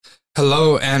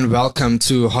Hello and welcome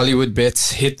to Hollywood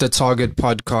Bets Hit the Target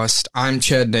podcast. I'm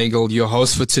Chad Nagel, your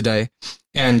host for today.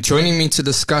 And joining me to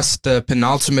discuss the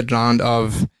penultimate round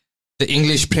of the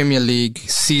English Premier League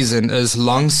season is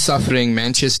long-suffering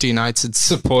Manchester United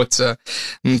supporter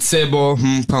Nsebo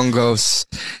Mpongos.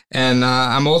 And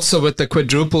I'm also with the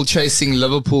quadruple-chasing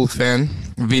Liverpool fan,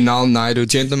 Vinal Naidu.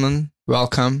 Gentlemen,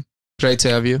 welcome. Great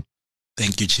to have you.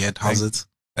 Thank you, Chad. How's it?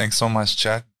 Thanks so much,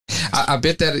 Chad. I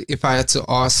bet that if I had to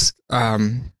ask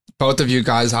both of you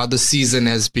guys how the season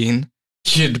has been,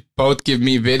 you'd both give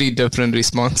me very different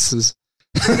responses.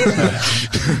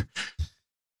 It's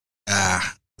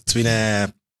been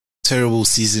a terrible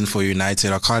season for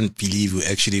United. I can't believe we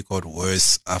actually got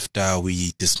worse after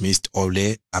we dismissed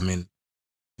Ole. I mean,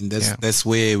 that's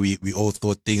where we all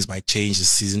thought things might change this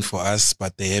season for us,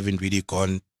 but they haven't really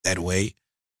gone that way.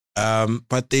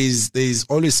 But there's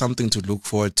always something to look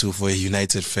forward to for a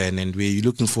United fan, and we're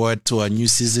looking forward to a new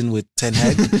season with Ten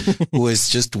Hag, who has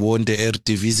just won the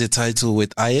Eredivisie title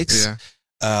with Ajax. Yeah.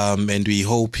 And we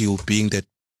hope he'll bring that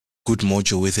good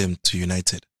mojo with him to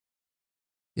United.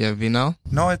 Yeah, Vinal?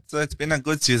 No, it's been a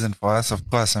good season for us, of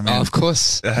course. I mean, Of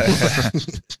course.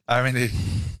 I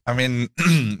mean,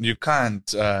 you can't,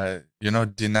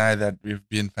 deny that we've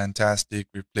been fantastic.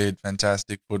 We've played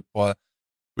fantastic football.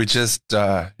 We just,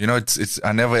 it's.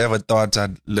 I never ever thought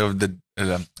I'd live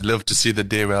to see the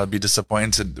day where I'll be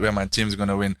disappointed where my team's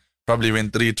gonna win, probably win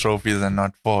 3 trophies and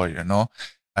not 4.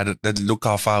 Look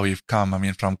how far we've come. I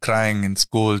mean, from crying in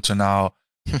school to now,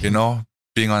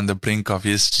 being on the brink of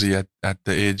history at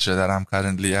the age that I'm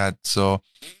currently at. So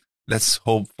let's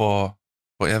hope for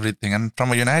everything. And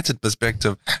from a United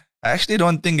perspective, I actually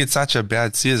don't think it's such a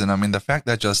bad season. I mean, the fact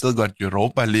that you've still got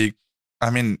Europa League,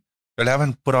 I mean, you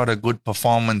haven't put out a good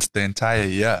performance the entire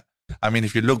year. I mean,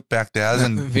 if you look back, there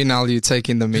hasn't... Vinal, you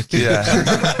taking the mic. Yeah.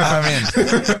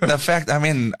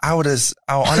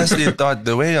 I honestly thought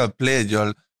the way you played,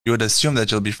 you would assume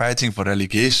that you'll be fighting for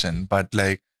relegation. But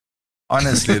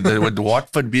honestly, with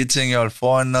Watford beating you all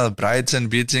 4-0, Brighton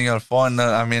beating you all 4-0,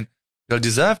 I mean, you'll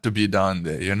deserve to be down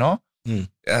there,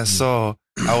 So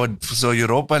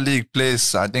Europa League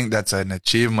place, I think that's an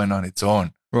achievement on its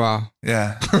own. Wow.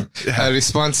 Yeah. A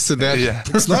response to that? Yeah.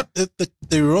 It's not, the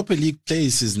Europa League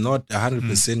place is not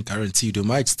 100% guaranteed. You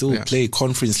might still play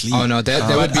Conference League. Oh no,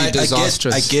 that would be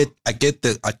disastrous. I get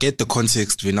the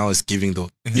context Vinal is giving though.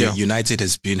 Yeah. United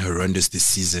has been horrendous this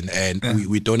season, and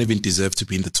we don't even deserve to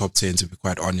be in the top 10, to be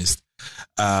quite honest.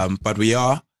 But we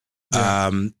are.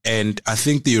 Yeah. And I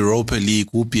think the Europa League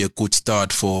will be a good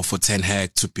start for Ten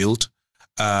Hag to build.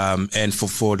 And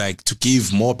for to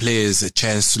give more players a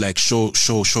chance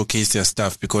to showcase their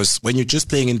stuff, because when you're just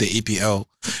playing in the EPL,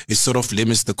 it sort of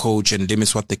limits the coach and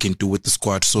limits what they can do with the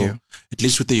squad. So at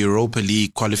least with the Europa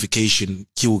League qualification,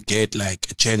 he will get a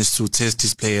chance to test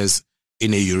his players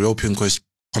in a European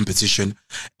competition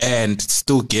and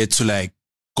still get to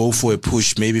go for a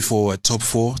push, maybe for a top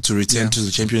 4 to return to the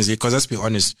Champions League. Because let's be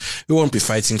honest, we won't be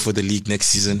fighting for the league next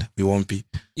season. We won't be.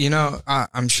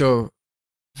 I'm sure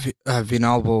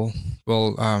Vinal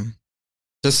will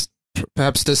just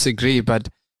perhaps disagree, but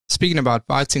speaking about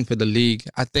fighting for the league,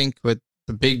 I think with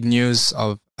the big news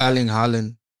of Erling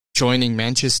Haaland joining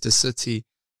Manchester City,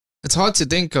 it's hard to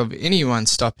think of anyone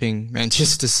stopping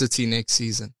Manchester City next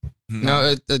season.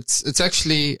 No, it's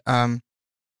actually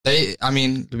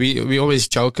we always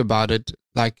joke about it,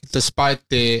 despite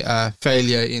their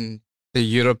failure in the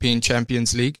European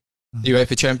Champions League, the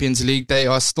UEFA Champions League, they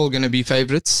are still going to be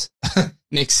favourites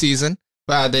next season.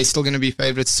 They're still going to be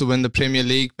favourites to win the Premier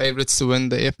League, favourites to win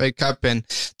the FA Cup, and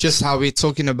just how we're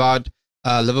talking about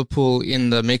Liverpool in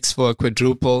the mix for a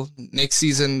quadruple. Next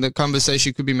season, the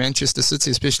conversation could be Manchester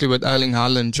City, especially with Erling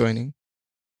Haaland joining.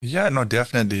 Yeah, no,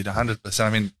 definitely, 100%. I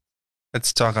mean,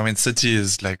 let's talk. I mean, City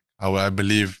is how I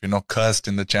believe, cursed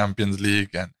in the Champions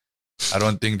League, and I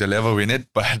don't think they'll ever win it,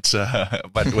 but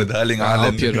with Erling Haaland...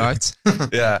 I hope you're right.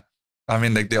 Yeah. I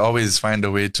mean, they always find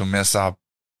a way to mess up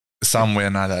somewhere or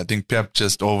another. I think Pep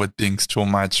just overthinks too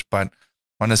much. But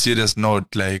on a serious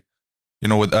note, with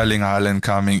Erling Haaland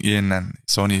coming in, and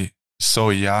he's only so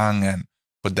young, and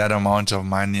for that amount of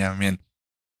money, I mean,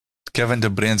 Kevin De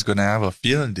Bruyne's going to have a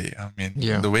field day. I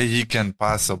mean, the way he can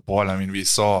pass the ball, I mean, we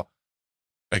saw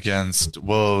against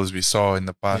Wolves, we saw in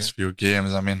the past few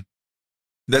games. I mean,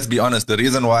 let's be honest, the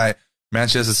reason why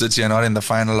Manchester City are not in the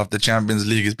final of the Champions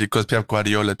League is because Pep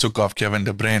Guardiola took off Kevin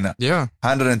De Bruyne. Yeah.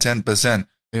 110%.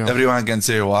 Yeah. Everyone can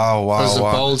say, wow. It was a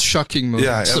bold, shocking move.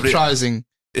 Yeah, surprising.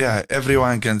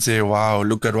 Everyone can say, wow,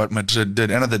 look at what Madrid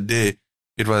did. End of the day,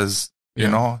 it was,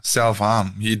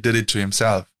 self-harm. He did it to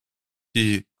himself.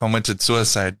 He committed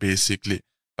suicide, basically,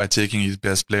 by taking his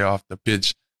best player off the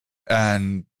pitch.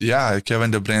 And yeah,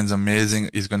 Kevin De Bruyne's amazing.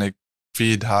 He's going to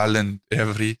feed Haaland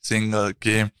every single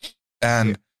game.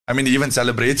 And I mean, he even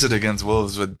celebrates it against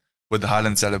Wolves with the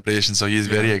Haaland celebration. So he's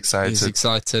very excited. He's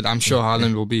excited. I'm sure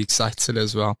Haaland will be excited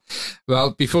as well.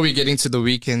 Well, before we get into the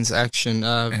weekend's action,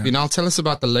 Vinal, tell us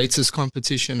about the latest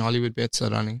competition Hollywood Bets are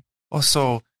running.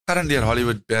 Also, currently at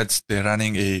Hollywood Bets, they're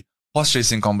running a horse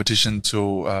racing competition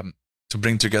to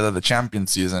bring together the champion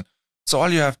season. So all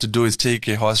you have to do is take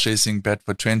a horse racing bet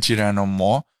for 20 Rand or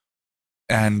more,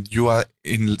 and you are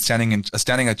standing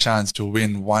a chance to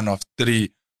win one of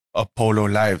 3 Apollo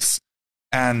Lives.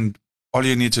 And all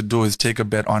you need to do is take a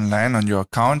bet online on your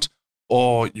account,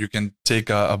 or you can take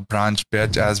a branch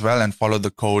bet as well and follow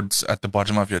the codes at the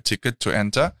bottom of your ticket to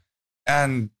enter.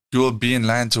 And you will be in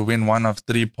line to win one of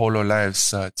 3 Polo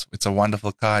Lives. It's a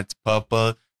wonderful car. It's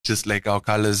purple, just like our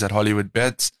colors at Hollywood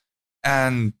Bets.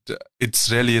 And it's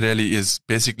really, really is.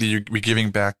 Basically, we're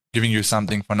giving you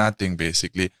something for nothing,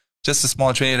 basically. Just a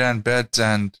small 20 Rand bet,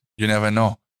 and you never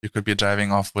know. You could be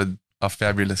driving off with a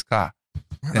fabulous car.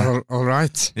 Yeah. All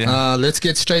right. Yeah. Let's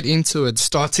get straight into it,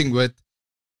 starting with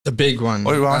the big one.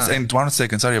 Oh, one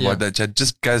second. Sorry about that, Chad.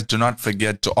 Just, guys, do not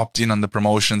forget to opt in on the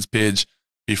promotions page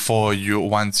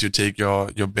once you take your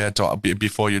bet, or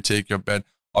before you take your bet.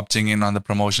 Opting in on the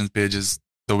promotions page is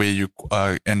the way you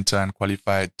enter and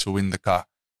qualify to win the car.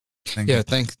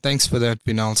 Thanks for that,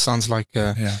 Vinal. Sounds like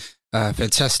a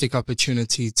fantastic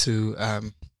opportunity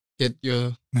to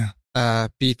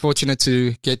be fortunate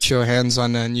to get your hands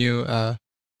on a new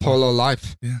Polo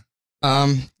Life. Yeah.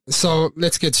 So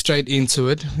let's get straight into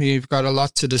it. We've got a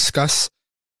lot to discuss.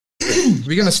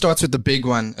 We're going to start with the big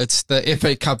one. It's the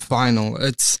FA Cup final.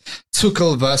 It's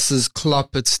Tuchel versus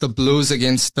Klopp. It's the Blues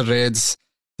against the Reds.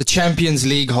 The Champions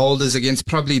League holders against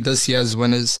probably this year's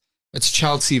winners. It's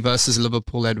Chelsea versus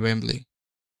Liverpool at Wembley.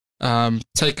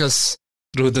 Take us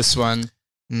through this one,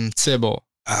 Sebo.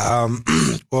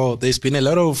 Well, there's been a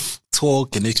lot of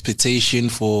talk and expectation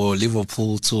for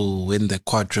Liverpool to win the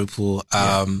quadruple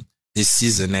this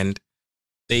season, and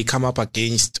they come up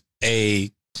against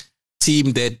a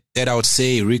team that I would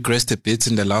say regressed a bit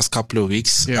in the last couple of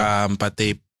weeks. But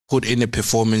they put in a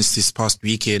performance this past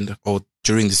weekend or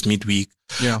during this midweek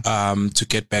to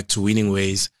get back to winning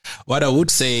ways. What I would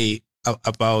say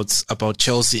about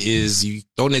Chelsea is you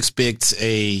don't expect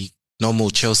a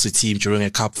normal Chelsea team during a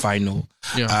cup final.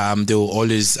 They will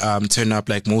always turn up,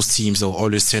 like most teams. They'll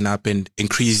always turn up and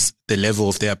increase the level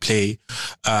of their play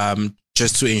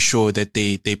just to ensure that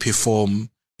they perform,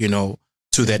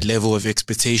 to that level of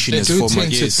expectation. They do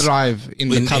tend to thrive in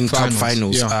the cup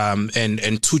finals.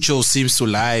 And Tuchel seems to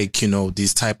like,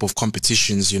 these type of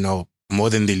competitions, more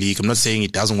than the league. I'm not saying he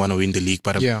doesn't want to win the league,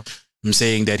 but I'm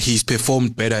saying that he's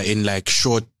performed better in like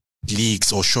short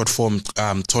leagues or short form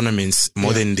tournaments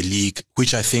more than the league,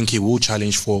 which I think he will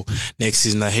challenge for next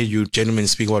season. I heard you gentlemen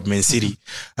speak about Man City.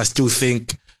 I still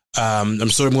think I'm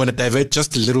sorry, I'm going to divert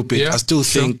just a little bit. I still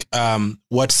think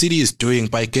what City is doing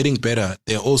by getting better,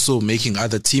 they're also making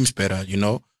other teams better.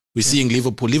 We're seeing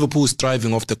Liverpool is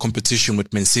thriving off the competition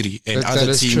with Man City, and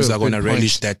other teams are going to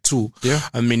relish that too.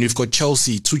 I mean, we've got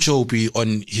Chelsea. Tuchel will be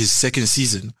on his second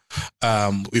season.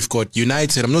 We've got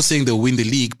United. I'm not saying they'll win the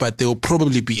league, but they'll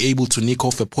probably be able to nick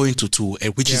off a point or two,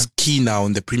 which is key now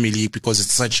in the Premier League because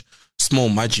it's such small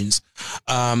margins.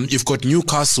 You've got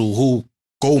Newcastle who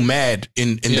go mad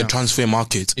in the transfer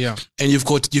market. And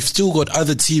you've still got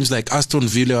other teams like Aston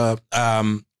Villa,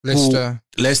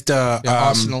 Leicester,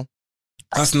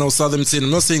 Arsenal, Southampton. I'm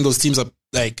not saying those teams are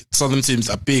like Southern teams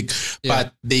are big,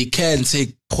 but they can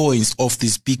take points off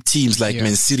these big teams like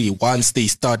Man City once they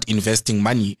start investing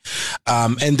money.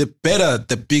 And the better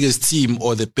the biggest team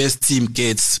or the best team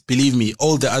gets, believe me,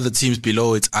 all the other teams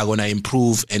below it are going to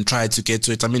improve and try to get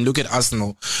to it. I mean, look at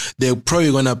Arsenal. They're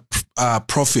probably going to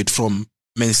profit from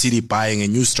Man City buying a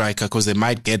new striker because they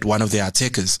might get one of their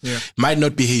attackers. It might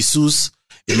not be Jesus,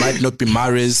 it might not be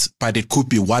Mahrez, but it could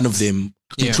be one of them,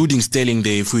 including Sterling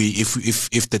there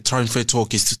if the transfer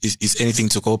talk is anything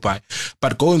to go by.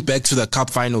 But going back to the cup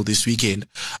final this weekend,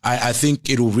 I think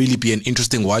it will really be an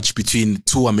interesting watch between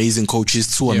two amazing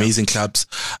coaches, two amazing clubs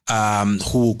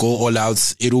who will go all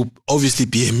out. It will obviously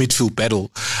be a midfield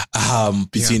battle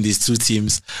between these two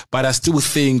teams. But I still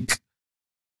think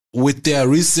with their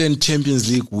recent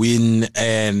Champions League win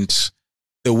and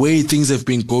the way things have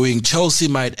been going, Chelsea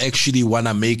might actually want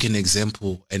to make an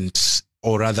example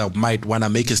or rather might want to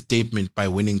make a statement by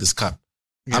winning this cup.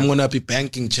 I'm going to be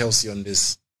banking Chelsea on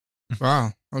this.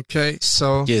 Wow. Okay.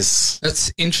 So yes,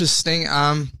 that's interesting.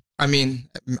 I mean,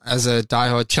 as a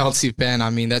diehard Chelsea fan,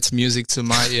 I mean, that's music to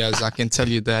my ears. I can tell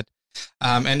you that.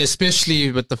 And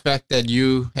especially with the fact that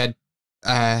you had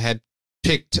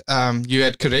picked, you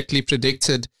had correctly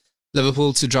predicted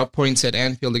Liverpool to drop points at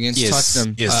Anfield against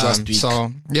Tottenham. Yes, last week.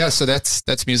 So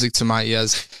that's music to my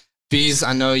ears. Bees,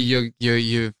 I know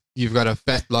you've got a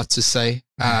fat lot to say,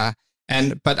 but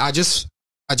I just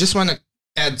want to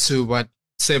add to what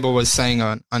Sebo was saying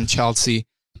on Chelsea.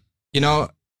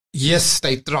 Yes,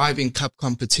 they thrive in cup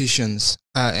competitions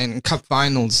and cup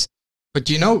finals, but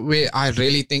where I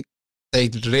really think they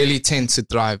really tend to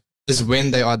thrive is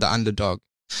when they are the underdog.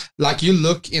 Like you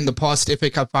look in the past FA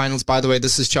Cup finals, by the way,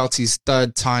 this is Chelsea's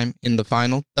third time in the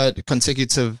final, third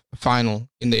consecutive final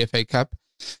in the FA Cup.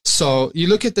 So you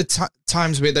look at the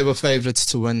times where they were favourites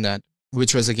to win that,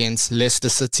 which was against Leicester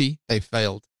City, they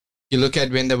failed. You look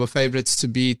at when they were favourites to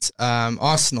beat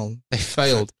Arsenal, they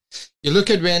failed. You look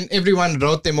at when everyone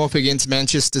wrote them off against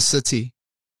Manchester City,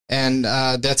 and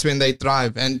that's when they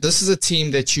thrive. And this is a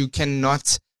team that you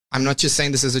cannot, I'm not just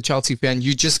saying this as a Chelsea fan,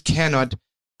 you just cannot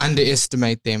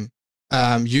underestimate them.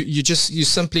 You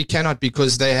simply cannot,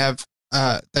 because they have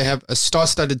a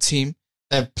star-studded team.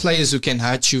 They have players who can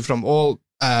hurt you from all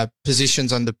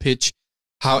positions on the pitch.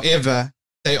 However,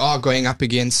 they are going up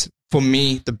against, for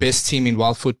me, the best team in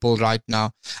world football right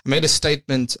now. I made a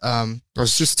statement. I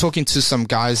was just talking to some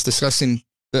guys discussing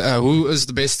who is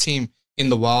the best team in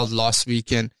the world last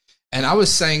weekend. And I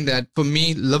was saying that for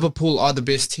me, Liverpool are the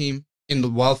best team in the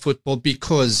world football,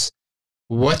 because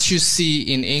what you see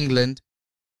in England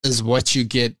is what you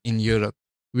get in Europe.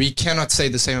 We cannot say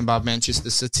the same about Manchester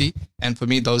City. And for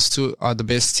me, those two are the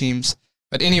best teams.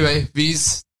 But anyway,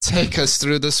 V's, take us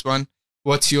through this one.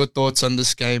 What's your thoughts on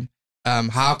this game?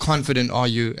 How confident are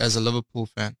you as a Liverpool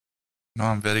fan? No,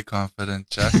 I'm very confident,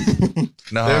 Chad.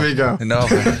 No, there we go.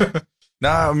 No,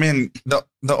 I mean,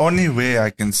 the only way I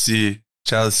can see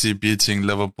Chelsea beating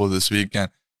Liverpool this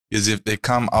weekend is if they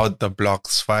come out the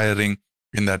blocks firing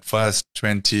in that first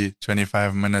 20,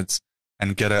 25 minutes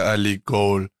and get an early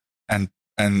goal. And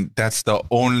that's the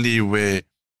only way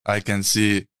I can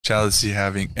see Chelsea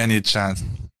having any chance.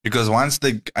 Because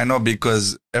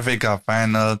because FA Cup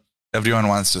final, everyone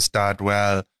wants to start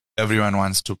well, everyone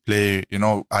wants to play,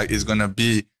 is going to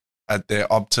be at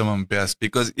their optimum best.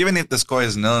 Because even if the score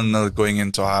is 0-0 going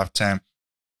into halftime,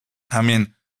 I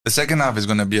mean, the second half is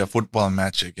going to be a football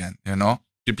match again,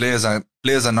 The players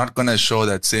are not going to show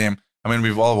that same. I mean,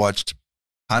 we've all watched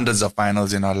hundreds of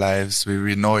finals in our lives.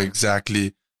 We know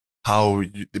exactly how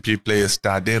the players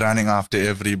start. They're running after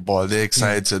every ball. They're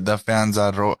excited. The fans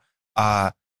are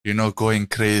going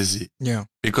crazy. Yeah.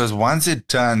 Because once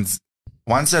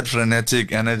that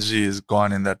frenetic energy is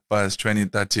gone in that first 20,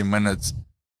 30 minutes,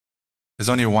 there's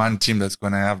only one team that's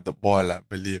going to have the ball, I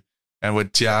believe. And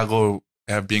with Thiago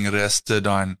being rested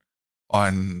on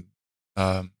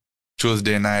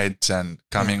Tuesday night and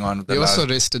coming on. They also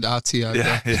rested Thiago.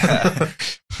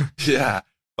 Yeah.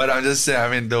 But I'm just saying, I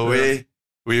mean, the way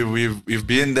we've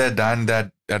been there, done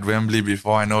that at Wembley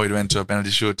before. I know it went to a penalty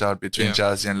shootout between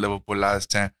Chelsea and Liverpool last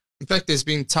time. In fact, there's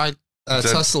been tight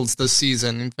tussles this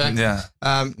season. In fact,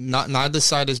 neither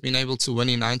side has been able to win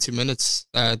in 90 minutes.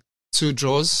 2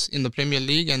 draws in the Premier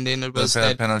League, and then it was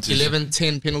that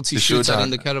 11-10 penalty shootout in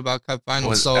the Carabao Cup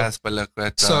final. So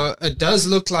it does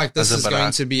look like this is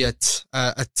going to be a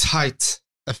tight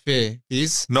affair.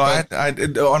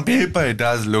 On paper it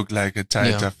does look like a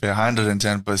tight affair,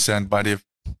 110%. But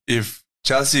if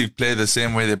Chelsea play the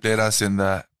same way they played us in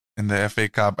the FA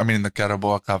Cup, in the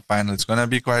Carabao Cup final, it's going to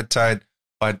be quite tight.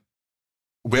 But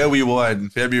where we were in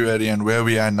February and where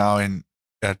we are now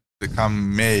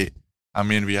come May,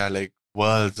 we are like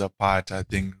worlds apart. I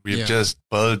think we've just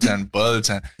built and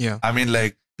y'all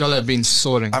have been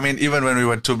soaring. Even when we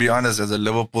were, to be honest, as a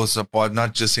Liverpool support,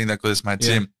 not just saying that because it's my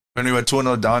team, when we were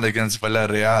 2-0 down against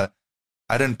Villarreal,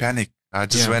 I didn't panic. I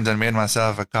just went and made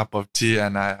myself a cup of tea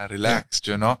and I relaxed,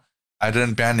 I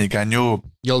didn't panic. I knew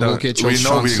we know we're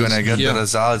going to get the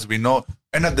results. We know,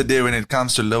 end of the day, when it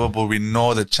comes to Liverpool, we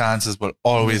know the chances will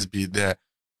always be there.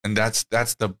 And that's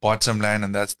the bottom line,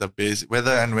 and that's the base. When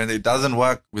it doesn't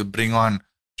work, we'll bring on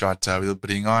Jota, we'll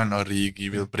bring on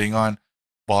Origi, we'll bring on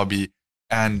Bobby.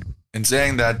 And in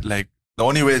saying that, the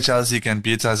only way Chelsea can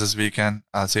beat us this weekend,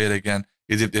 I'll say it again,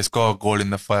 is if they score a goal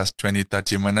in the first 20,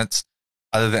 30 minutes,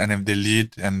 other than if they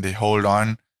lead and they hold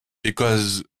on.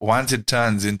 Because once it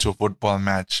turns into a football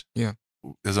match,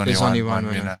 there's only one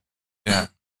winner. Yeah.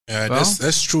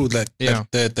 That's true.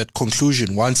 That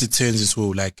conclusion, once it turns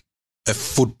into a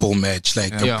football match,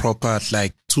 a proper,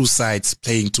 two sides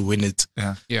playing to win it.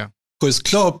 Yeah. Because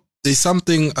Klopp, there's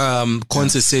something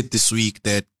Conte said this week,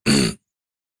 that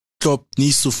Klopp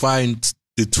needs to find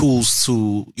the tools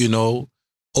to,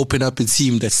 open up a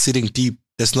team that's sitting deep,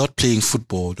 that's not playing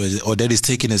football or that is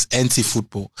taken as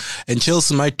anti-football. And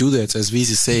Chelsea might do that, as Viz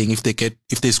is saying. If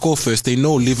they score first, they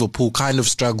know Liverpool kind of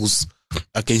struggles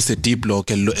against a deep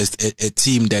block, a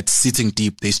team that's sitting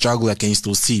deep. They struggle against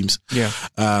those teams. Yeah.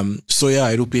 So yeah,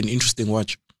 it'll be an interesting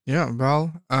watch. Yeah.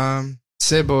 Well,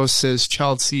 Sebo says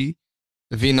Chelsea.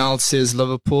 Vinal says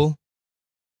Liverpool.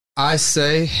 I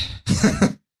say,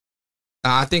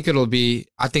 I think it'll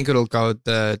go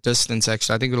the distance.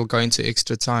 Actually, I think it'll go into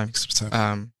extra time.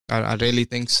 I really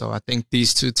think so. I think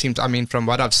these two teams. I mean, from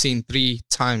what I've seen 3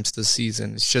 times this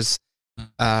season, it's just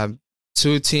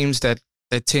two teams that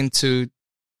tend to.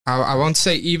 I won't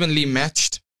say evenly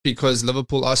matched because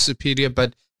Liverpool are superior,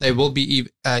 but they will be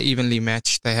evenly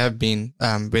matched. They have been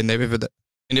whenever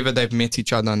they've met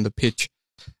each other on the pitch.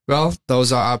 Well,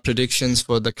 those are our predictions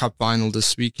for the Cup final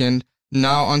this weekend.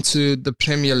 Now onto the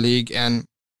Premier League, and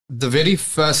the very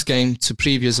first game to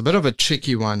preview is a bit of a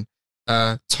tricky one.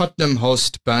 Tottenham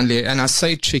host Burnley, and I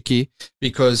say tricky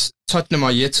because Tottenham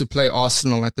are yet to play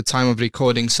Arsenal at the time of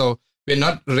recording, so we're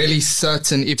not really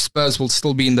certain if Spurs will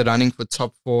still be in the running for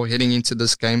top 4 heading into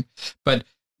this game. But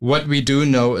what we do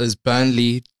know is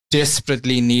Burnley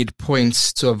desperately need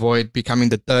points to avoid becoming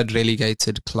the 3rd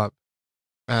relegated club.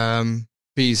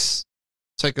 Please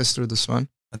take us through this one.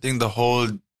 I think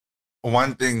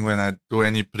one thing when I do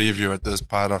any preview at this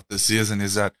part of the season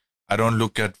is that I don't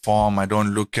look at form, I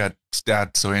don't look at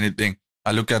stats or anything.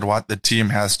 I look at what the team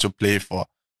has to play for.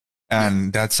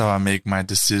 And that's how I make my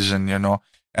decision,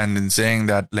 And in saying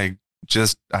that,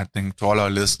 I think to all our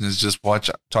listeners, just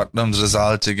watch Tottenham's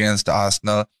results against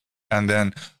Arsenal. And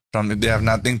then if they have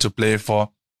nothing to play for,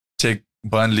 take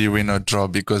Burnley win or draw,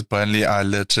 because Burnley are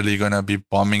literally going to be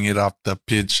bombing it up the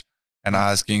pitch and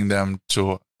asking them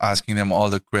all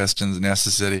the questions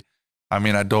necessary. I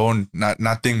mean,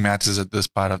 nothing matters at this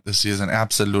part of the season.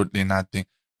 Absolutely nothing.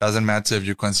 Doesn't matter if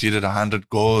you conceded 100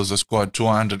 goals or scored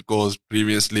 200 goals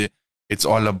previously. It's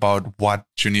all about what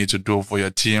you need to do for your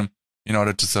team in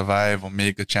order to survive or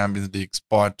make a Champions League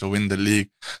spot to win the league.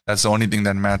 That's the only thing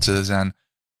that matters. And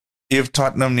if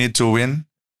Tottenham need to win,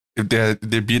 if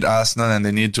they beat Arsenal and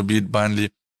they need to beat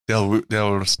Burnley, they'll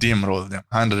steamroll them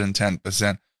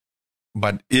 110%.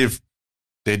 But if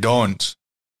they don't,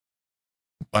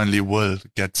 Burnley will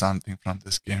get something from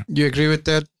this game. You agree with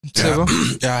that,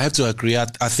 Sebo? Yeah, I have to agree. I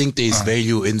think there is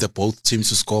value in the both teams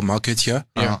to score market here.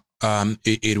 Yeah.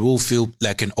 It will feel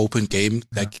like an open game.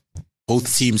 Like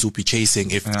both teams will be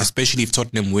chasing, especially if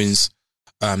Tottenham wins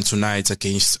tonight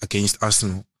against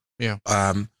Arsenal. Yeah.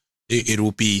 It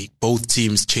will be both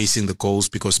teams chasing the goals,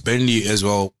 because Burnley as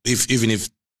well, even if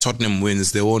Tottenham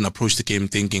wins, they won't approach the game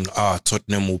thinking,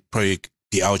 Tottenham will probably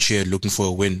be out here looking for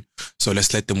a win, so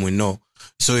let's let them win. No.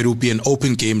 So it will be an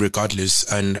open game regardless.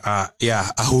 And I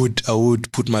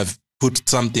would put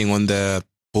something on the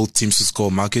both teams to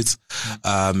score markets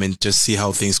and just see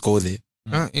how things go there.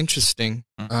 Interesting.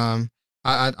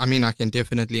 I mean, I can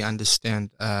definitely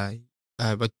understand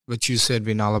what you said,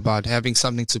 Vinal, about having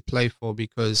something to play for,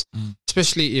 because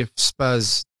especially if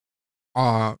Spurs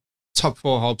are top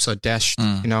 4 hopes are dashed,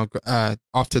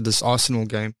 after this Arsenal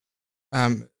game,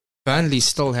 Burnley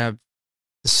still have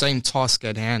the same task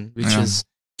at hand, which is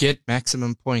get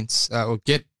maximum points or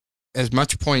get as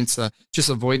much points, just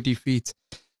avoid defeat.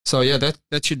 So yeah,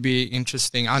 that should be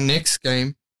interesting. Our next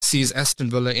game sees Aston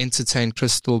Villa entertain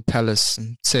Crystal Palace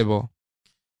and Sebo.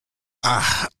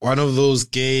 One of those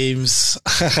games.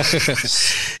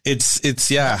 it's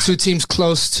 2 teams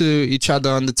close to each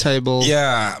other on the table.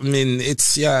 Yeah, I mean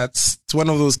it's one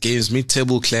of those games,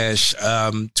 mid-table clash.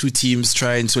 2 teams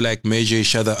trying to measure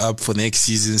each other up for next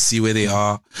season, see where they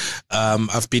are.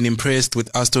 I've been impressed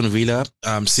with Aston Villa.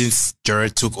 Since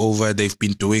Gerrard took over, they've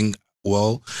been doing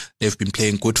well. They've been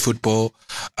playing good football.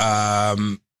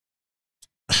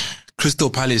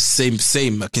 Crystal Palace,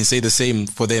 same. I can say the same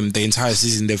for them. The entire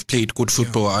season, they've played good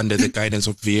football under the guidance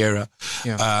of Vieira.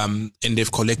 Yeah. And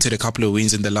they've collected a couple of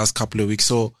wins in the last couple of weeks.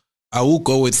 So I will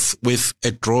go with a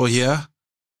draw here.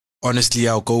 Honestly,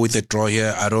 I'll go with a draw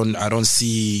here. I don't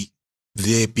see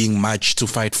there being much to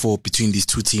fight for between these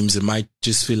 2 teams. It might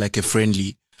just feel like a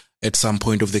friendly at some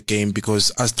point of the game,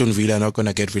 because Aston Villa are not going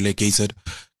to get relegated.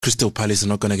 Crystal Palace are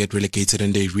not going to get relegated,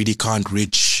 and they really can't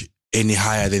reach any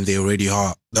higher than they already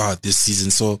are this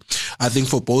season. So I think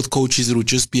for both coaches, it will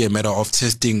just be a matter of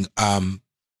testing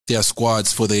their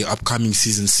squads for the upcoming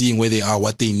season, seeing where they are,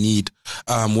 what they need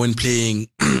when playing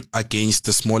against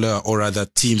the smaller or rather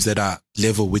teams that are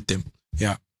level with them.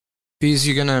 Yeah. Bees,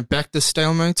 you gonna back the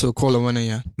stalemate or call a winner?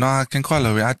 Yeah. No, I can call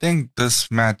a winner. I think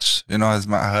this match, as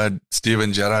I heard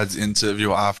Steven Gerrard's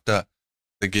interview after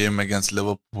the game against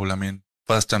Liverpool. I mean,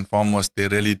 first and foremost, they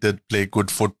really did play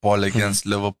good football against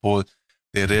Liverpool.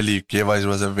 they really gave us. It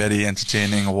was a very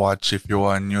entertaining watch if you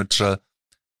were neutral.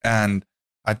 And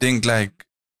I think like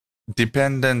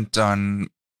dependent on,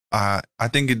 I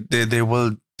think they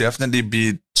will definitely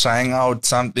be trying out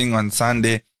something on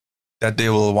Sunday that they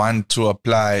will want to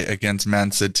apply against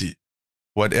Man City.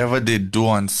 Whatever they do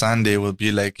on Sunday will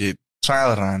be like a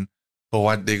trial run for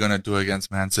what they're going to do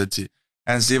against Man City.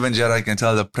 And Steven Gerrard can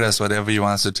tell the press whatever he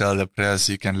wants to tell the press.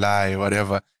 He can lie,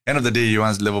 whatever. End of the day, he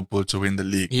wants Liverpool to win the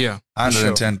league. Yeah.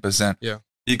 110%. Sure. Yeah.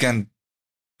 He can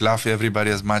bluff everybody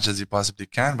as much as he possibly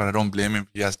can, but I don't blame him.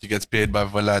 He gets paid by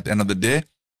Villa at the end of the day.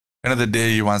 End of the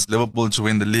day, he wants Liverpool to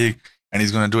win the league, and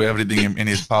he's going to do everything in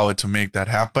his power to make that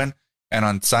happen. And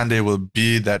on Sunday will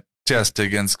be that test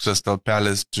against Crystal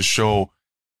Palace to show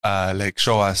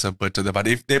us a bit of that. But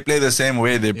if they play the same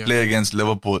way they play against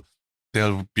Liverpool,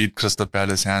 they'll beat Crystal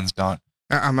Palace hands down.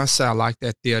 I must say I like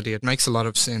that theory. It makes a lot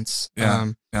of sense.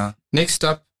 Yeah. Next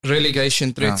up,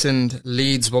 relegation threatened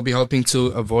Leeds will be hoping to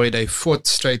avoid a fourth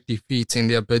straight defeat in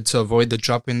their bid to avoid the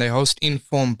drop when they host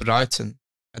in-form Brighton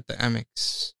at the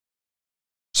Amex.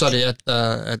 Sorry, at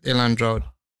Elland Road.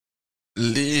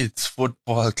 Leeds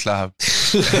Football Club.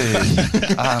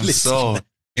 I'm so,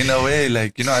 in a way,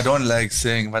 like, I don't like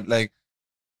saying, but like,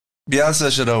 Bielsa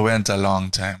should have went a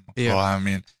long time ago. Yeah. I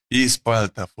mean, he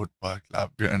spoiled the football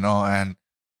club, and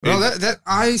well, that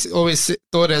I always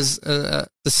thought as the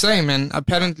same, and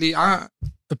apparently our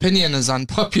opinion is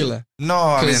unpopular.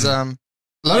 No, because a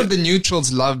lot of the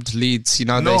neutrals loved Leeds.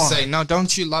 They say, no,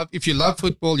 don't you love? If you love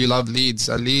football, you love Leeds.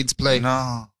 Leeds play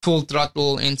full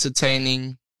throttle,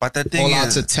 entertaining, but the thing all-out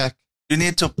is, attack. You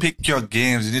need to pick your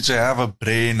games. You need to have a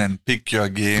brain and pick your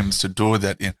games to do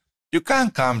that in. You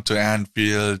can't come to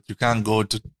Anfield. You can't go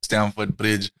to Stamford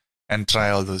Bridge and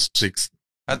try all those tricks.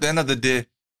 At the end of the day,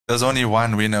 there's only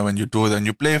one winner when you do that. When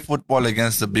you play football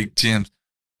against the big teams,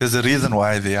 there's a reason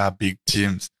why they are big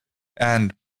teams.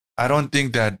 And I don't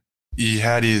think that he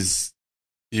was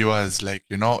like,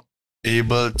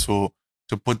 able to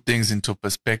put things into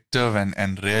perspective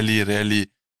and really,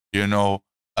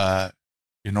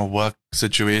 work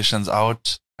situations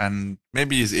out. And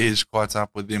maybe his age caught up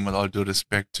with him, with all due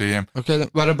respect to him. Okay,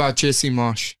 what about Jesse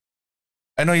Marsh?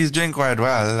 I know he's doing quite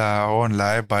well, I won't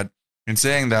lie, but in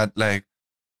saying that, like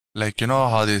you know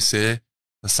how they say,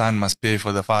 the son must pay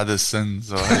for the father's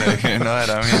sins, or like, you know what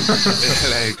I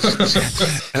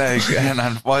mean? And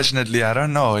unfortunately, I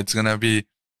don't know, it's gonna be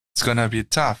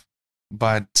tough.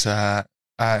 But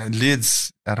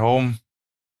Leeds at home,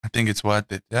 I think it's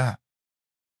worth it, yeah.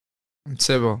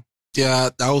 Sebo. Yeah,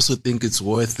 I also think it's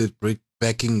worth it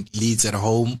backing Leeds at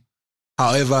home.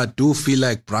 However, I do feel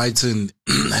like Brighton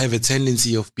have a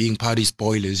tendency of being party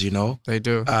spoilers, They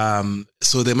do.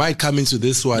 So they might come into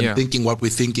this one thinking what we're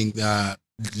thinking.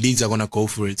 Leeds are going to go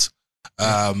for it.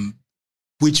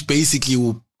 Which basically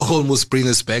will almost bring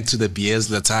us back to the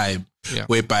Bielsa time,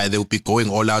 whereby they'll be going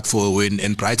all out for a win,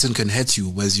 and Brighton can hurt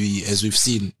you, as we've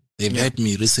seen. They've hurt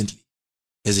me recently.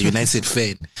 As a United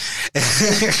fan,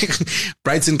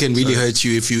 Brighton can really hurt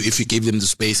you if you give them the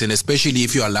space, and especially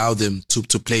if you allow them to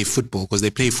play football, because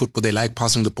they play football. They like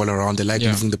passing the ball around. They like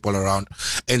moving the ball around,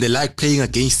 and they like playing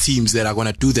against teams that are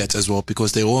going to do that as well,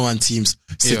 because they all want teams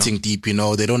sitting deep. They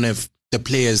don't have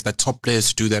the top players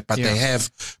to do that, but they have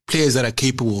players that are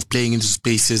capable of playing into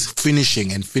spaces, finishing.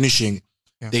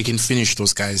 They can finish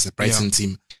those guys. The Brighton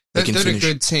team. They're a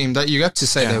good team. That you have to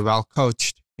say they're well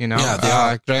coached. They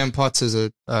are. Graham Potter's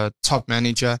a top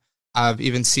manager. I've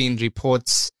even seen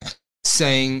reports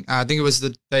saying, I think it was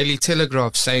the Daily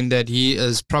Telegraph, saying that he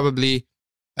is probably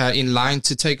in line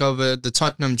to take over the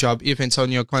Tottenham job if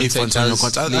Antonio Conte does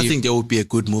leave. I think that would be a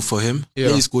good move for him. Yeah.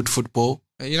 He's good football.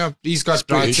 He's got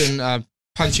Brighton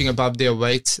punching above their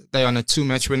weight. They're on a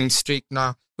 2-match winning streak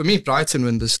now. For me, Brighton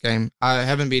win this game. I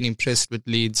haven't been impressed with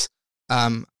Leeds.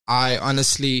 I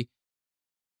honestly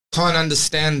can't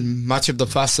understand much of the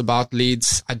fuss about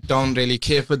Leeds. I don't really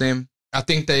care for them. I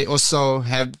think they also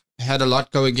have had a lot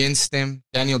go against them.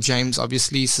 Daniel James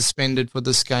obviously suspended for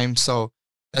this game, so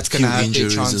that's going to have their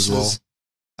chances. As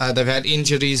well. They've had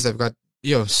injuries. They've got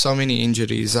so many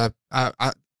injuries.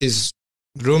 There's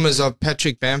rumours of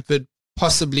Patrick Bamford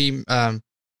possibly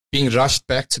being rushed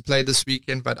back to play this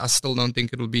weekend, but I still don't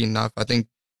think it'll be enough. I think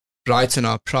Brighton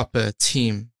are a proper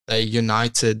team. They're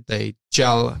united. They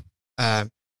gel.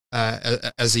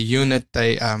 As a unit,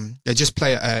 they just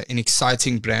play an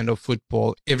exciting brand of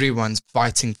football. Everyone's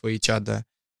fighting for each other,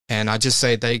 and I just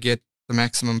say they get the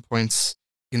maximum points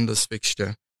in this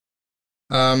fixture.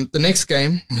 The next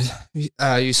game,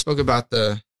 you spoke about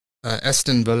the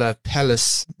Aston Villa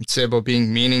Palace Sebo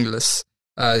being meaningless.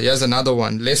 Here's another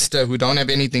one: Leicester, who don't have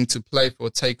anything to play for,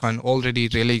 take on already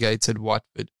relegated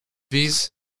Watford.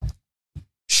 Viz?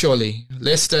 Surely.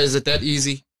 Leicester, is it that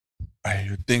easy? I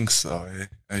would think so.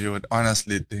 You would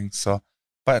honestly think so.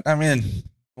 But, I mean,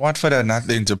 Watford had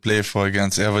nothing to play for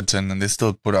against Everton, and they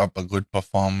still put up a good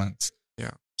performance. Yeah.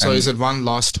 So is it one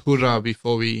last hurrah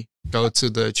before we go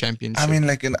to the championship? I mean,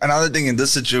 like, another thing in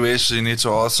this situation, you need to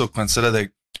also consider,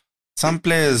 like, some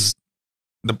players,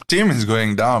 the team is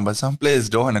going down, but some players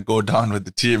don't want to go down with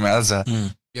the team as a...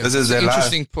 Yeah, this is an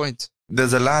interesting point.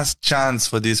 There's a last chance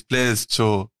for these players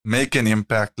to make an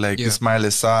impact, like Ismail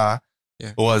Issa,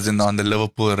 who was on the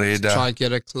Liverpool radar. To try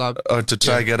get a club. Or to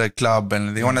try get a club,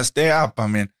 and they want to stay up. I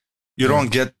mean, you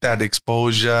don't get that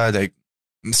exposure. Like,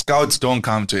 scouts don't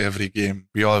come to every game.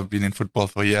 We all have been in football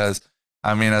for years.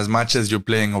 I mean, as much as you're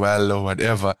playing well or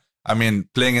whatever, I mean,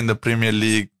 playing in the Premier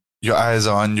League, your eyes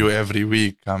are on you every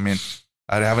week. I mean,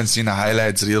 I haven't seen a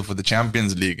highlights reel for the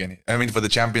Champions League. For the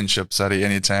Championship,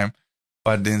 anytime.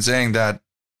 But in saying that,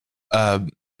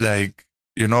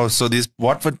 so these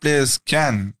Watford players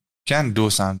can do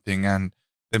something, and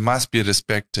they must be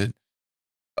respected.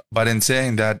 But in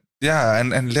saying that,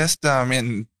 and Leicester, I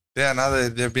mean,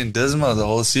 they've been dismal the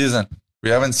whole season.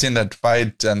 We haven't seen that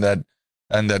fight and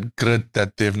that grit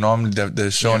that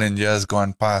they've shown in years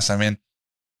gone past. I mean,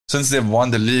 since they've won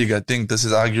the league, I think this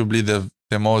is arguably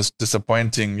the most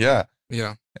disappointing year.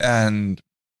 Yeah. And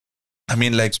I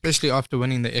mean, like, especially after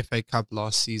winning the FA Cup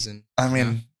last season. I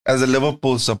mean, as a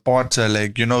Liverpool supporter,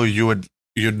 like, you'd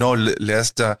know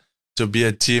Leicester to be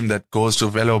a team that goes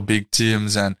to fellow big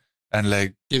teams and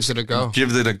like gives it a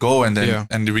go, and then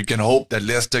and we can hope that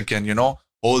Leicester can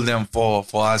hold them for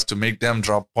us to make them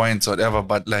drop points or whatever.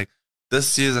 But like this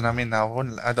season, I mean, I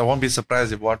won't be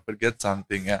surprised if Watford gets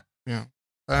something.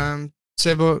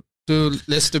 Sebo, do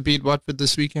Leicester beat Watford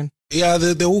this weekend? Yeah,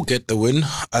 they will get the win.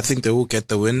 I think they will get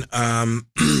the win.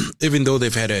 Even though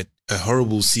they've had a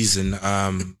horrible season,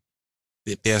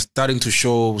 they are starting to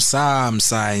show some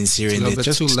signs here and there.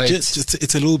 Just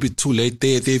it's a little bit too late.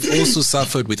 They've also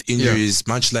suffered with injuries,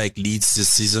 much like Leeds this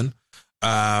season.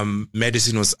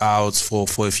 Madison was out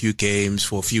for a few games,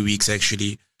 for a few weeks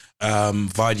actually.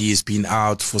 Vardy has been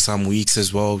out for some weeks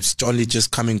as well. It's only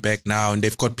just coming back now, and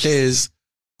they've got players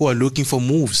who are looking for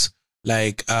moves.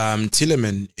 Like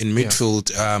Tielemans in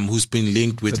midfield, who's been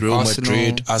linked with Real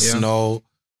Madrid, Arsenal,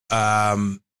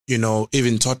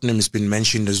 even Tottenham has been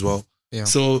mentioned as well. Yeah.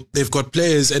 So they've got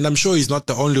players, and I'm sure he's not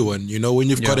the only one. When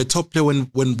you've got a top player,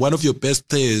 when one of your best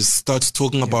players starts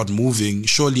talking about moving,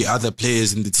 surely other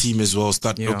players in the team as well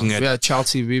start looking at. Yeah,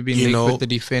 Chelsea, we've been linked with the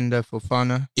defender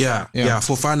Fofana. Yeah,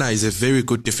 Fofana is a very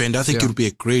good defender. I think it'll be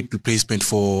a great replacement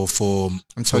for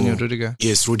Antonio Rudiger.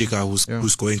 Yes, Rudiger,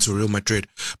 who's going to Real Madrid.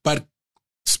 But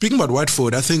speaking about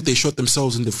Watford, I think they shot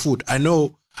themselves in the foot. I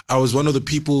know I was one of the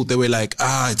people that were like,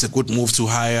 it's a good move to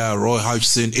hire Roy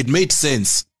Hodgson. It made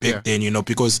sense back then,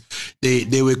 because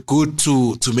they were good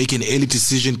to make an early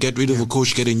decision, get rid of a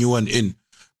coach, get a new one in.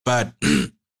 But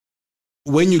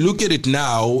when you look at it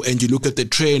now and you look at the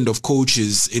trend of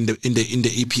coaches in the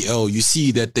EPL, you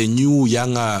see that the new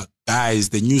younger guys,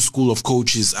 the new school of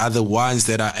coaches are the ones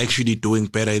that are actually doing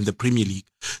better in the Premier League.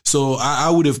 So I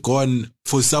would have gone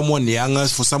for someone younger,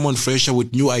 for someone fresher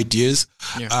with new ideas,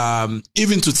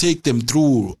 even to take them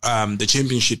through the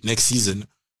championship next season.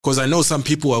 Because I know some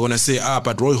people are going to say,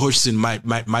 but Roy Hodgson might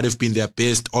have been their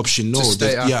best option. No,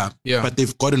 but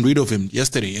they've gotten rid of him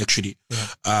yesterday, actually.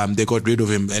 Yeah. They got rid of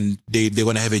him, and they're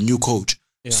going to have a new coach.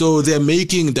 Yeah. So they're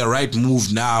making the right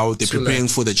move now. They're preparing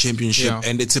for the championship,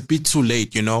 and it's a bit too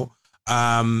late,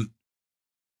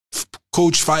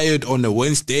 Coach fired on a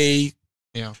Wednesday.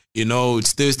 Yeah.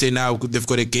 It's Thursday now. They've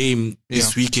got a game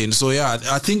this weekend. So,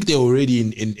 I think they're already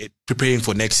in preparing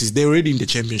for next season. They're already in the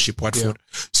championship, Watford.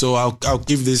 Yeah. So, I'll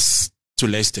give this to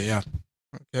Leicester,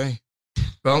 Okay.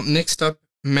 Well, next up,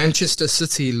 Manchester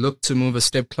City look to move a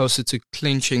step closer to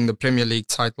clinching the Premier League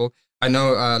title. I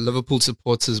know Liverpool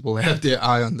supporters will have their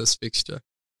eye on this fixture.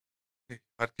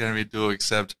 What can we do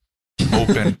except hope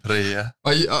and pray?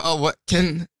 Are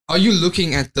you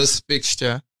looking at this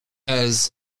fixture as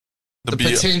the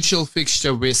potential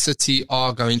fixture where City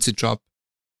are going to drop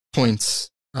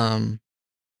points?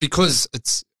 Because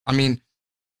it's,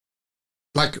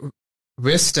 like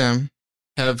West Ham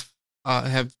have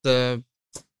the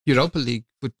Europa League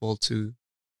football to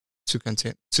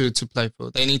contend to play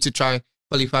for. They need to try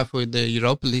qualify for the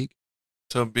Europa League.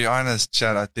 To be honest,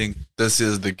 Chad, I think this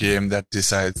is the game that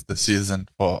decides the season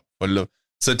for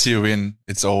City win.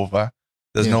 It's over.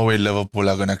 There's no way Liverpool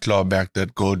are going to claw back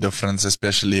that goal difference,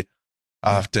 especially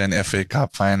after an FA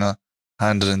Cup final.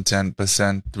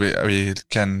 110%. We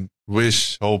can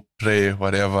wish, hope, pray,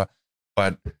 whatever.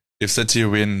 But if City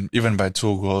win, even by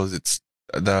 2 goals,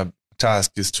 the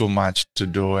task is too much to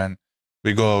do. And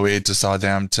We go away to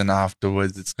Southampton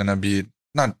afterwards. It's going to be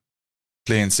not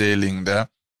plain sailing there.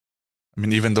 I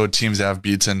mean, even though teams have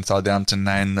beaten Southampton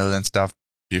 9-0 and stuff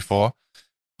before,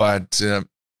 but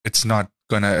it's not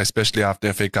going to, especially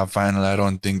after FA Cup final, I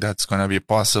don't think that's going to be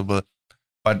possible.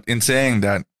 But in saying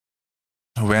that,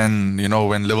 when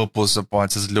Liverpool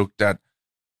supporters looked at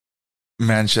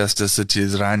Manchester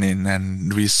City's running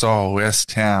and we saw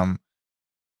West Ham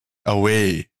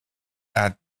away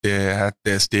at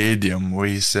their stadium,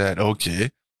 we said,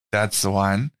 okay, that's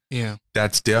one. Yeah.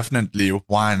 That's definitely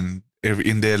one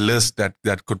in their list that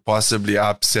could possibly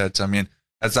upset. I mean,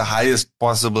 that's the highest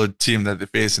possible team that they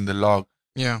face in the log.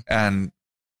 Yeah. And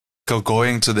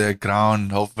going to their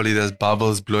ground, hopefully there's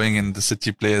bubbles blowing in the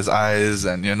City players' eyes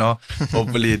and,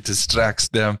 hopefully it distracts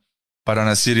them. But on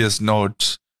a serious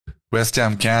note, West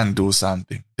Ham can do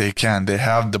something. They can. They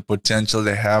have the potential.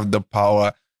 They have the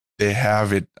power. They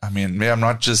have it. I mean, I'm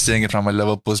not just saying it from a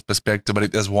Liverpool's perspective, but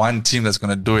if there's one team that's going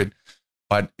to do it,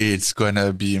 but it's going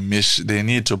to be they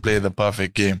need to play the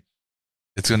perfect game.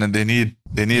 They need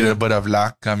a bit of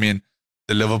luck. I mean,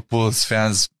 the Liverpool's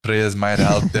fans' prayers might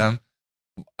help them.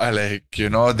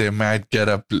 They might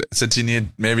get City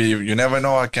maybe, you never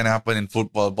know what can happen in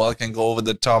football. Ball can go over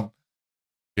the top.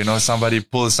 Somebody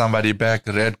pulls somebody back,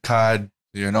 red card,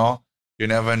 you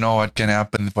never know what can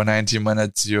happen. For 90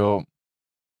 minutes, you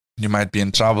might be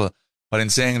in trouble. But in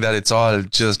saying that, it's all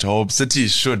just hope. City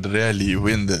should really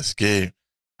win this game.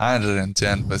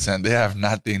 110%. They have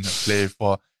nothing to play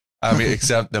for. I mean,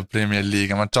 except the Premier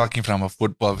League. I'm not talking from a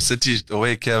football. City, the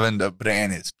way Kevin De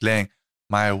Bruyne is playing,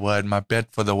 my word, my bet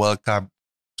for the World Cup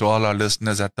to all our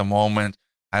listeners at the moment.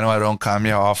 I know I don't come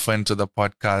here often to the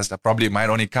podcast. I probably might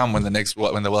only come when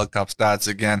the World Cup starts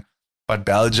again. But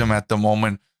Belgium at the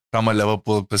moment, from a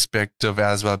Liverpool perspective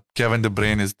as well, Kevin De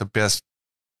Bruyne is the best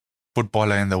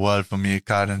footballer in the world for me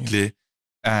currently. Yeah.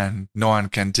 And no one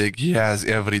can he has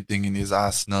everything in his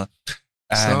arsenal.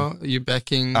 And so you're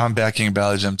backing... I'm backing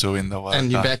Belgium to win the World Cup.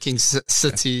 And you're backing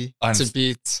City to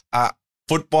beat...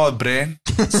 Football brain,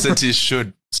 City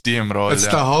should steamroll. It's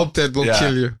the hope that will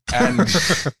kill you. And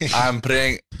I'm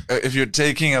praying, if you're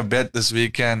taking a bet this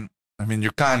weekend, I mean,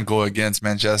 you can't go against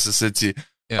Manchester City.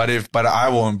 Yeah. But I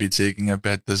won't be taking a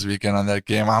bet this weekend on that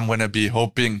game. I'm going to be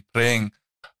hoping, praying,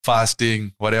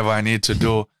 fasting, whatever I need to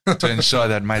do to ensure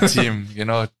that my team,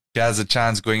 has a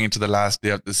chance going into the last day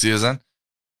of the season.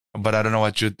 But I don't know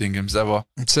what you think, Sebo.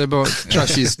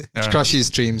 Crush his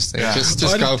dreams. Yeah. Just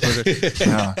go for it.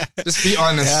 Yeah. Just be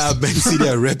honest. Yeah, Ben City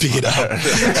are wrapping it up.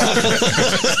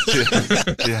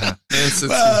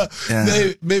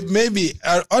 Maybe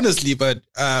honestly, but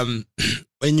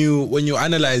when you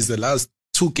analyze the last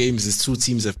two games these two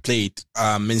teams have played,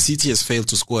 Man City has failed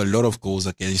to score a lot of goals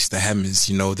against the Hammers.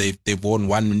 They've won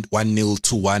 1-0,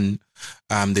 2-1.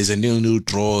 There's a 0-0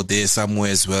 draw there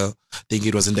somewhere as well. I think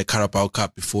it was in the Carabao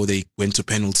Cup before they went to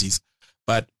penalties.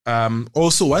 But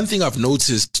also one thing I've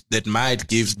noticed that might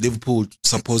give Liverpool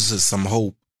supporters some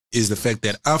hope is the fact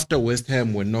that after West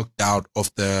Ham were knocked out of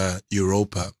the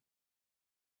Europa,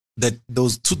 that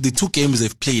the two games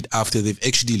they've played after, they've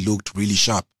actually looked really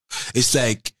sharp. It's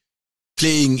like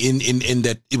playing in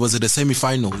that, it was at the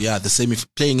semi-final. Yeah,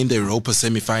 playing in the Europa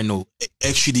semi-final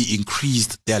actually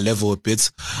increased their level a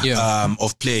bit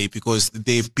of play, because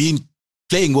they've been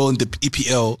playing well in the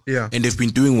EPL and they've been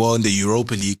doing well in the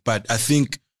Europa League. But I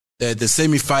think that the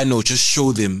semi-final just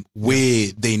showed them where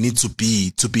they need to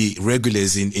be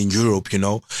regulars in Europe,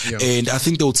 And I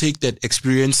think they'll take that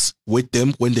experience with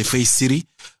them when they face City.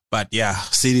 But yeah,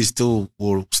 City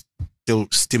will still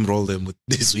steamroll them with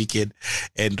this weekend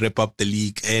and wrap up the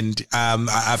league. And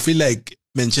I feel like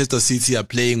Manchester City are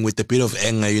playing with a bit of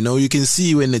anger. You can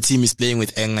see when the team is playing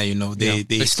with anger.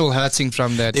 They're still hurting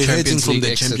from that. They're hurting from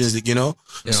the Champions League.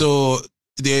 So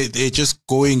they're just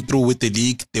going through with the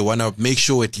league. They want to make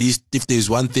sure, at least if there's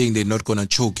one thing they're not going to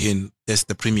choke in, that's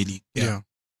the Premier League. Yeah.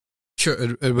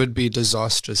 Sure, it would be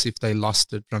disastrous if they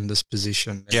lost it from this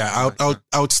position. Yeah,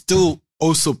 I would still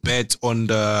also bet on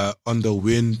the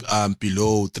win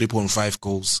below 3.5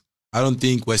 goals. I don't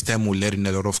think West Ham will let in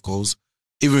a lot of goals,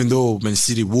 even though Man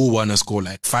City will want to score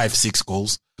like 5-6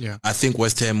 goals. Yeah, I think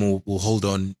West Ham will hold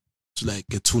on to like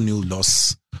a 2-0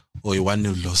 loss or a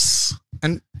 1-0 loss.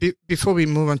 And before we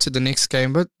move on to the next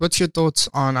game, what's your thoughts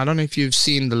on, I don't know if you've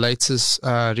seen the latest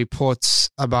reports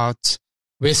about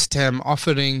West Ham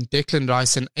offering Declan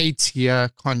Rice an 8-year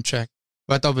contract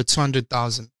worth over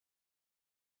 200,000.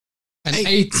 An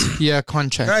 8-year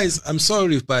contract. Guys, I'm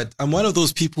sorry, but I'm one of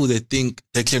those people that think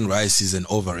Declan Rice is an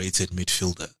overrated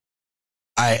midfielder.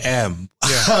 I am.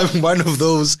 Yeah. I'm one of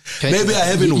those. Okay. Maybe I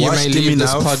haven't watched him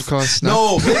enough. Podcast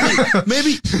now. No,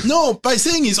 maybe. No, by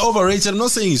saying he's overrated, I'm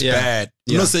not saying he's bad.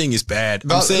 I'm not saying he's bad.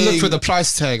 Well, I'm saying, look for the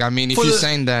price tag. I mean, if you're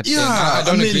saying that, then I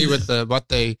don't agree with what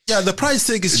they... Yeah, the price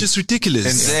tag is just ridiculous.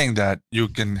 In saying that, you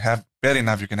can have, fair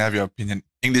enough, you can have your opinion.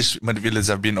 English midfielders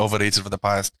have been overrated for the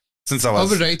past, since I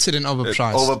was... Overrated and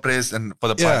overpriced. Overpriced and for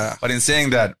the past. But in saying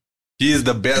that, he is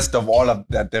the best of all of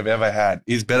that they've ever had.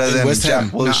 He's better than Jack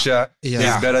Wilshere. He's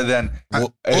better than...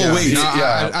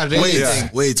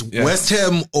 Wait. West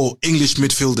Ham or English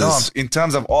midfielders? No, in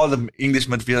terms of all the English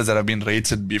midfielders that have been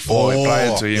rated before and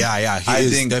prior to him. I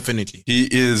think definitely. He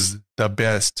is the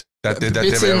best that they've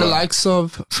ever. In the likes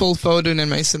of Phil Foden and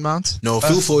Mason Mount? No,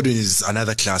 Phil Foden is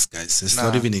another class, guys. It's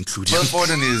not even included. Phil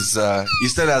Foden is... he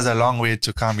still has a long way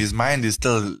to come. His mind is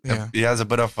still... He has a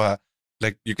bit of a...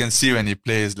 Like, you can see when he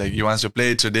plays, like, he wants to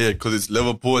play today because it's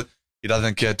Liverpool. He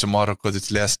doesn't care tomorrow because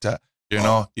it's Leicester. You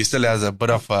know, he still has a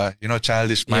bit of a,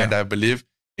 childish mind, I believe.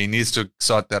 He needs to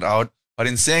sort that out. But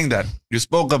in saying that, you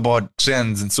spoke about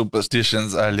trends and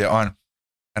superstitions earlier on.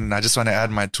 And I just want to add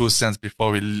my 2 cents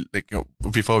before we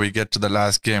get to the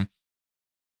last game.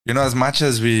 You know, as much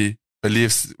as we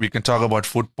believe we can talk about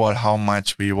football, how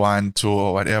much we want to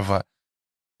or whatever,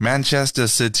 Manchester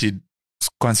City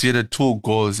conceded 2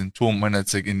 goals in 2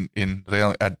 minutes at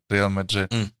Real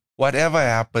Madrid. Whatever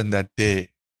happened that day,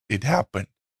 it happened.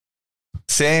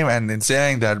 Same, and in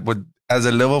saying that, as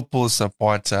a Liverpool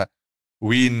supporter,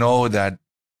 we know that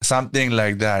something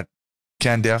like that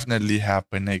can definitely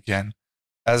happen again.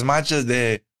 As much as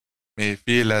they may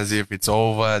feel as if it's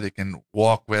over, they can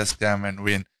walk West Ham and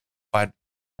win, and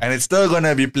it's still going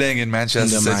to be playing in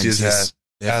Manchester City's head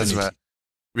as well.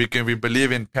 We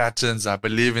believe in patterns. I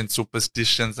believe in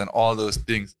superstitions and all those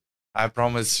things. I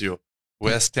promise you,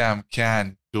 West Ham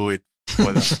can do it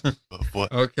for them. Well,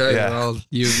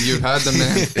 you've heard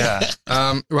the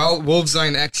man. Well, Wolves are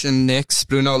in action next.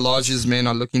 Bruno Lage's men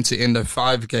are looking to end a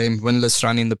 5-game winless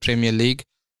run in the Premier League.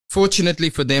 Fortunately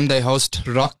for them, they host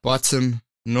rock bottom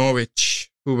Norwich,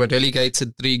 who were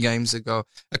relegated 3 games ago.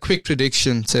 A quick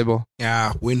prediction, Sebo.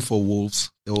 Yeah, win for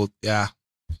Wolves.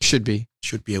 Should be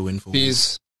a win for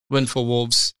Wolves. Win for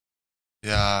Wolves.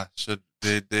 Yeah, should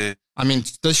they? I mean,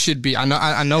 this should be.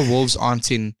 I know Wolves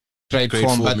aren't in great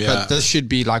form, but this should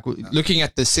be like looking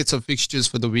at the sets of fixtures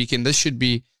for the weekend. This should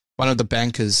be one of the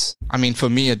bankers. I mean, for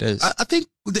me, it is. I think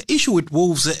the issue with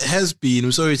Wolves has been.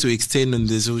 I'm sorry to extend on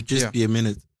this. It will just be a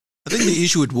minute. I think the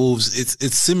issue with Wolves,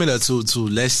 it's similar to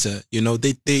Leicester. You know,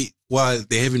 they while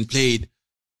they haven't played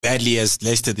badly as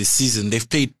Leicester this season, they've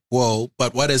played well,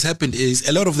 but what has happened is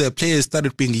a lot of their players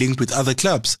started being linked with other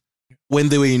clubs when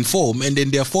they were in form, and then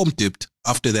their form dipped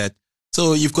after that.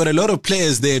 So you've got a lot of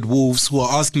players there at Wolves who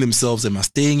are asking themselves, am I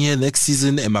staying here next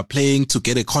season? Am I playing to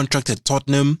get a contract at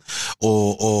Tottenham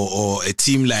or a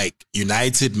team like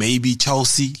United, maybe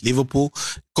Chelsea, Liverpool?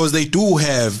 Because they do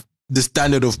have the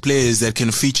standard of players that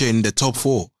can feature in the top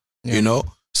 4, you know?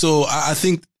 So I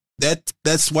think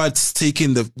that's what's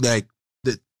taking the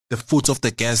foot off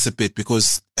the gas a bit,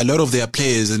 because a lot of their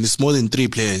players, and it's more than 3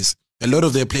 players, a lot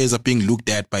of their players are being looked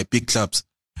at by big clubs,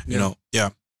 you know? Yeah.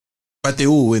 But they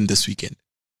will win this weekend.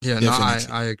 Yeah, definitely.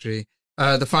 No, I agree.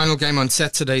 The final game on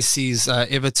Saturday sees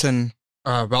Everton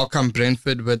welcome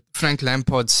Brentford, with Frank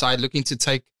Lampard's side looking to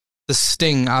take the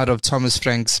sting out of Thomas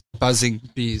Frank's buzzing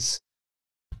bees.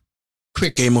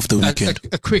 Quick game of the weekend.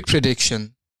 A quick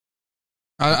prediction.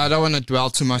 I don't want to dwell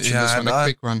too much on this one. A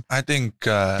quick one. I think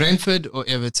Brentford or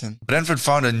Everton. Brentford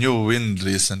found a new win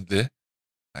recently,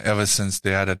 ever since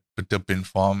they had a dip in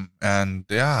form, and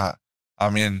I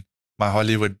mean, my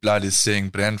Hollywood blood is saying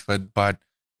Brentford, but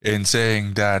in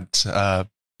saying that,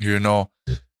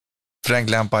 Frank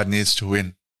Lampard needs to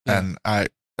win, and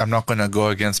I'm not going to go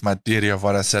against my theory of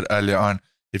what I said earlier on.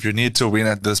 If you need to win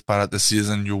at this part of the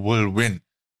season, you will win.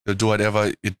 You'll do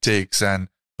whatever it takes, and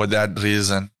for that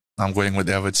reason, I'm going with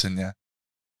Everton.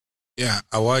 Yeah,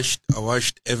 I watched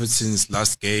Everton's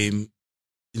last game.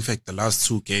 In fact, the last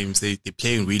 2 games, they're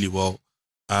playing really well.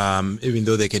 Even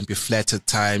though they can be flat at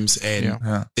times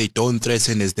and they don't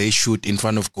threaten as they should in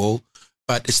front of goal.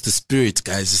 But it's the spirit,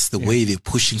 guys. It's the way they're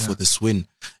pushing for this win.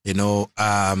 You know,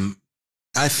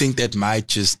 I think that might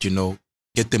just,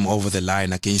 get them over the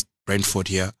line against Brentford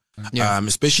here.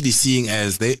 Especially seeing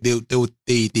as they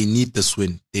need this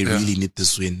win. They really need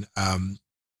this win.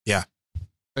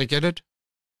 I get it.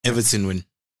 Everton win.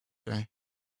 Okay.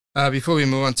 Before we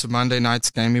move on to Monday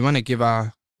night's game, we want to give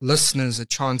our listeners a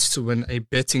chance to win a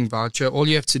betting voucher. All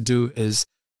you have to do is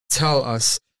tell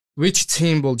us which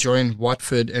team will join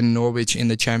Watford and Norwich in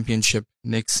the Championship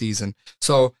next season.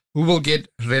 So who will get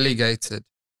relegated?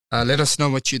 Let us know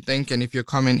what you think, and if your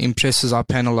comment impresses our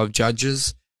panel of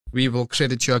judges, we will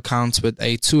credit your account with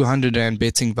a 200 Rand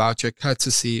betting voucher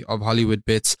courtesy of Hollywood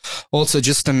Bets. Also,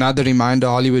 just another reminder,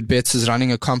 Hollywood Bets is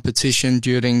running a competition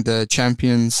during the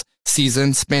Champions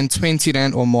season. Spend 20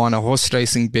 Rand or more on a horse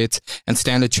racing bet and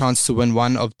stand a chance to win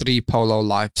one of 3 Polo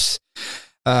Lives.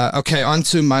 Okay, on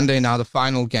to Monday now, the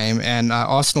final game. And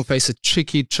Arsenal face a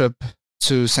tricky trip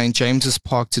to St. James's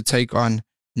Park to take on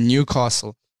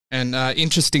Newcastle. And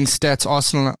interesting stats,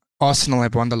 Arsenal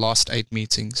have won the last 8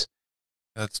 meetings.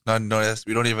 That's not noticed.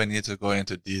 We don't even need to go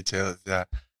into details. Yeah,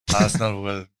 Arsenal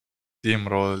will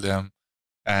steamroll them,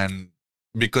 and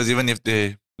because even if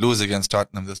they lose against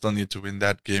Tottenham, they still need to win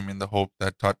that game in the hope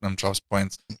that Tottenham drops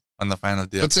points on the final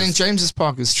day. But St. James's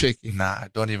Park is tricky. Nah,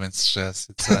 don't even stress.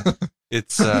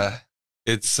 It's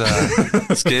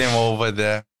game over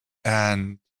there,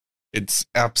 and it's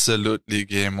absolutely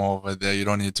game over there. You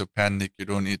don't need to panic. You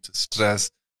don't need to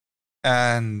stress,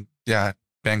 and yeah.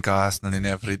 Bank Arsenal in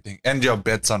everything. And your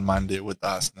bets on Monday with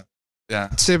Arsenal.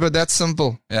 Yeah. See, but that's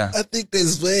simple. Yeah. I think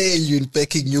there's value in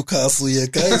backing Newcastle here,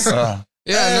 guys.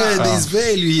 There's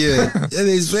value here.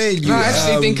 There's value. No, I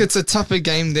actually think it's a tougher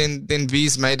game than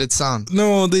V's made it sound.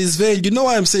 No, there's value. You know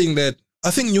why I'm saying that? I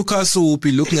think Newcastle will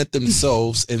be looking at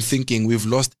themselves and thinking we've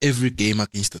lost every game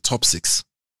against the top 6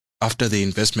 after the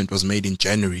investment was made in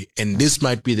January. And this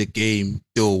might be the game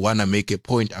they'll want to make a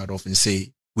point out of and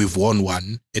say, we've won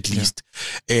one, at least.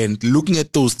 And looking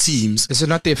at those teams... Is it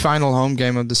not their final home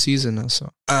game of the season or so?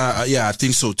 Yeah, I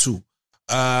think so too.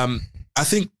 I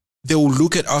think they will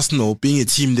look at Arsenal being a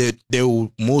team that they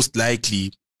will most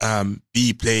likely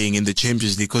be playing in the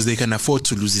Champions League because they can afford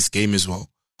to lose this game as well.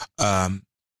 And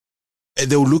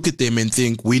they will look at them and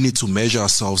think we need to measure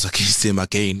ourselves against them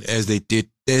again, as they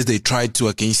tried to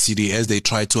against City, as they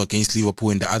tried to against Liverpool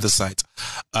and the other side.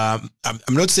 I'm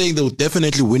not saying they'll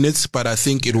definitely win it, but I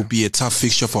think it will be a tough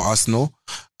fixture for Arsenal,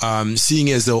 seeing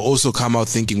as they'll also come out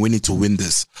thinking we need to win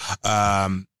this.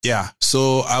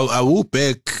 So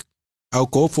I'll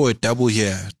go for a double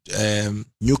here.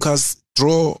 Newcastle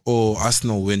draw or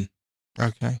Arsenal win.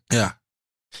 Okay. Yeah,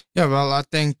 well, I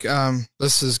think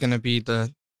this is going to be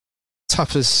the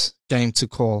toughest game to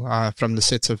call from the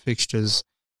sets of fixtures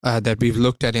that we've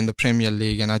looked at in the Premier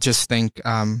League, and I just think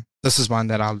this is one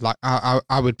that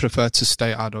I would prefer to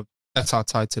stay out of. That's how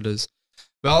tight it is.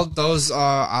 Well, those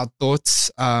are our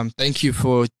thoughts. Thank you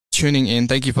for tuning in.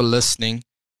 Thank you for listening.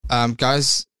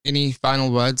 Guys, any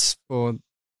final words for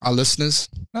our listeners?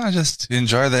 No, just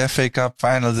enjoy the FA Cup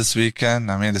final this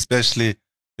weekend. I mean, especially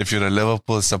if you're a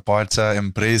Liverpool supporter,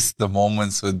 embrace the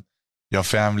moments with your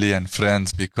family and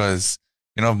friends, because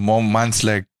more months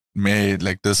like May,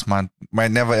 like this month, might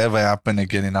never ever happen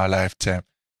again in our lifetime.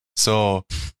 So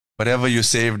whatever you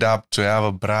saved up to have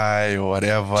a braai or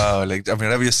whatever,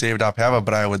 whatever you saved up, have a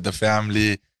braai with the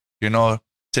family,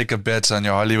 take a bet on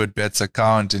your Hollywood Bets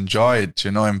account, enjoy it,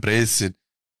 embrace it,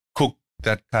 cook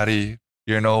that curry,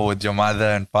 with your mother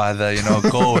and father,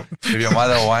 go, if your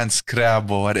mother wants crab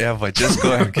or whatever, just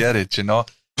go and get it,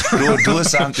 do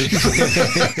something.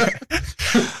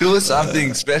 Do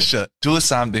something special. Do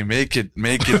something. Make it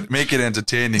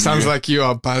entertaining. Sounds like you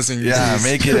are buzzing. Yeah,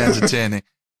 make it entertaining.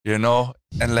 And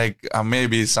I may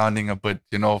be sounding a bit,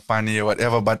 funny or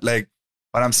whatever, but what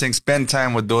I'm saying, spend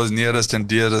time with those nearest and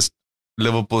dearest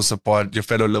Liverpool support, your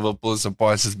fellow Liverpool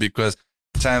supporters, because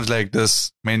times like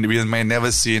this we may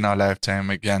never see in our lifetime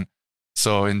again.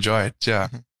 So enjoy it. Yeah.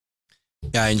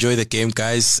 Yeah, enjoy the game,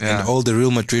 guys. Yeah. And all the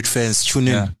Real Madrid fans, tune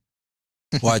in.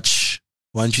 Yeah. Watch.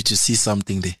 Want you to see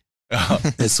something there.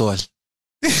 That's all.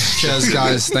 Cheers,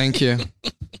 guys. Thank you.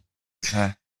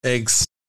 Thanks.